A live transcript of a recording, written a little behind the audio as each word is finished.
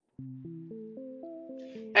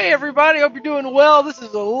Hey everybody, hope you're doing well. This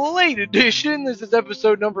is a late edition. This is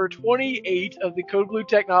episode number 28 of the Code Blue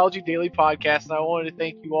Technology Daily Podcast, and I wanted to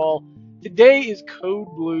thank you all. Today is Code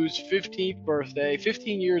Blue's 15th birthday,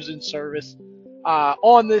 15 years in service.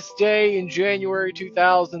 On this day in January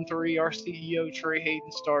 2003, our CEO Trey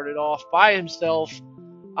Hayden started off by himself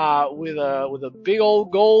with a big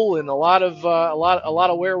old goal and a lot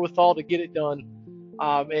of wherewithal to get it done.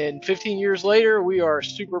 And 15 years later, we are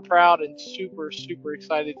super proud and super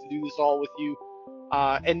excited to do this all with you.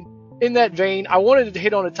 And in that vein, I wanted to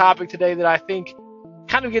hit on a topic today that I think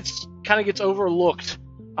kind of gets overlooked,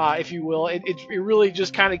 if you will. It really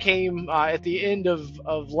just kind of came at the end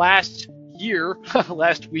of last year,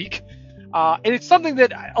 last week. And it's something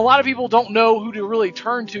that a lot of people don't know who to really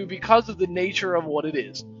turn to because of the nature of what it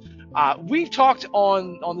is. We've talked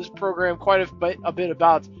on this program quite a bit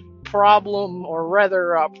about problem, or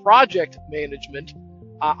rather project management.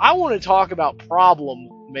 I want to talk about problem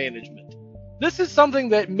management. This is something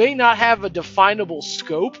that may not have a definable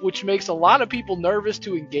scope, which makes a lot of people nervous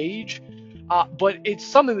to engage, but it's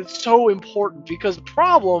something that's so important because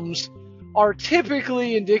problems are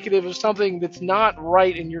typically indicative of something that's not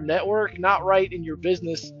right in your network, not right in your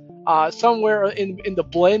business, somewhere in the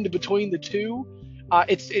blend between the two.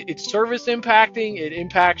 It's service impacting, it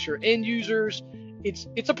impacts your end users.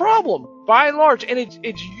 It's a problem by and large, and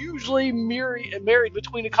it's usually married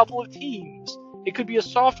between a couple of teams. It could be a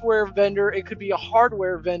software vendor, it could be a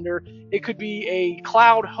hardware vendor, it could be a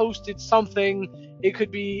cloud hosted something, it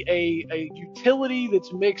could be a utility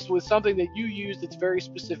that's mixed with something that you use that's very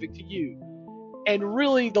specific to you. And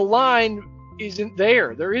really, the line isn't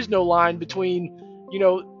there. There is no line between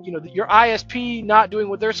your ISP not doing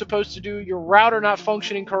what they're supposed to do, your router not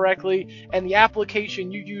functioning correctly, and the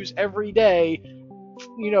application you use every day,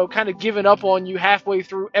 kind of giving up on you halfway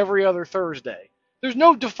through every other Thursday. There's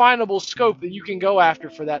no definable scope that you can go after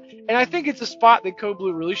for that. And I think it's a spot that Code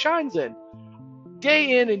Blue really shines in.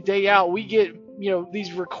 Day in and day out, we get,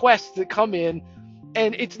 these requests that come in,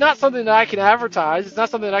 and it's not something that I can advertise. It's not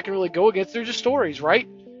something that I can really go against. They're just stories, right?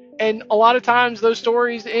 And a lot of times those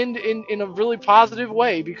stories end in a really positive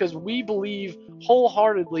way because we believe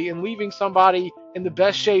wholeheartedly in leaving somebody in the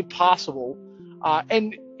best shape possible.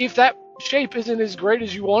 And if that shape isn't as great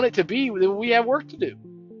as you want it to be, then we have work to do.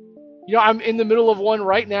 I'm in the middle of one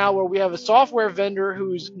right now where we have a software vendor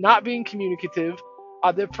who's not being communicative,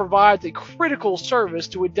 that provides a critical service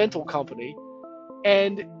to a dental company.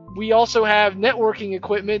 And we also have networking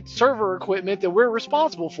equipment, server equipment that we're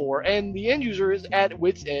responsible for. And the end user is at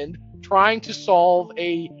wit's end trying to solve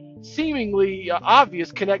a seemingly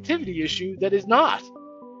obvious connectivity issue that is not.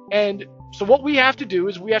 And so what we have to do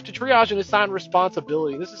is we have to triage and assign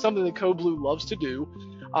responsibility. This is something that Code Blue loves to do,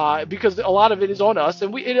 because a lot of it is on us.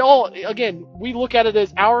 And we look at it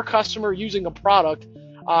as our customer using a product,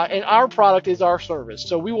 and our product is our service.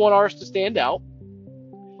 So we want ours to stand out.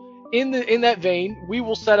 In that vein, we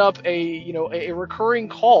will set up a recurring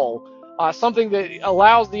call, something that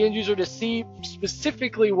allows the end user to see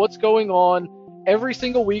specifically what's going on every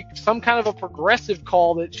single week. Some kind of a progressive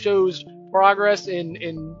call that shows progress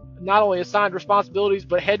in not only assigned responsibilities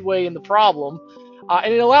but headway in the problem,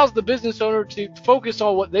 and it allows the business owner to focus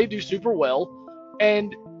on what they do super well,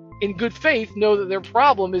 and in good faith know that their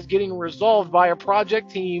problem is getting resolved by a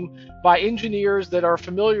project team, by engineers that are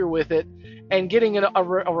familiar with it, and getting a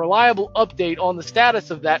reliable update on the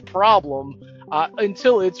status of that problem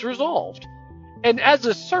until it's resolved. And as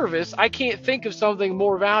a service, I can't think of something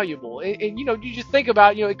more valuable. And you just think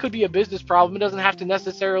about, it could be a business problem. It doesn't have to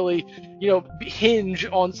necessarily, hinge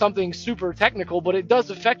on something super technical, but it does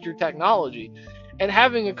affect your technology. And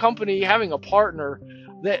having a company, having a partner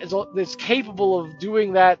that's capable of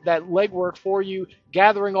doing that legwork for you,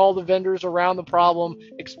 gathering all the vendors around the problem,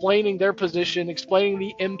 explaining their position, explaining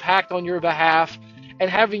the impact on your behalf, and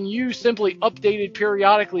having you simply updated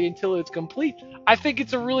periodically until it's complete. I think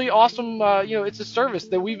it's a really awesome, it's a service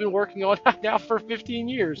that we've been working on now for 15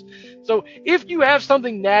 years. So if you have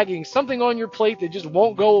something nagging, something on your plate that just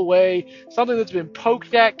won't go away, something that's been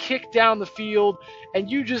poked at, kicked down the field, and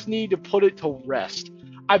you just need to put it to rest,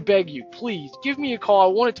 I beg you, please give me a call. I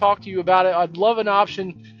want to talk to you about it. I'd love an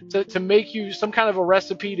option to make you some kind of a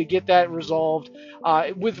recipe to get that resolved,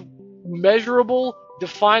 with measurable,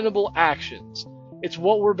 definable actions. It's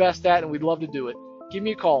what we're best at, and we'd love to do it. Give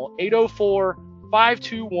me a call,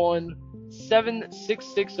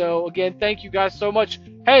 804-521-7660. Again, thank you guys so much.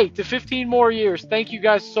 Hey, to 15 more years, thank you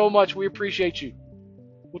guys so much. We appreciate you.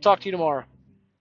 We'll talk to you tomorrow.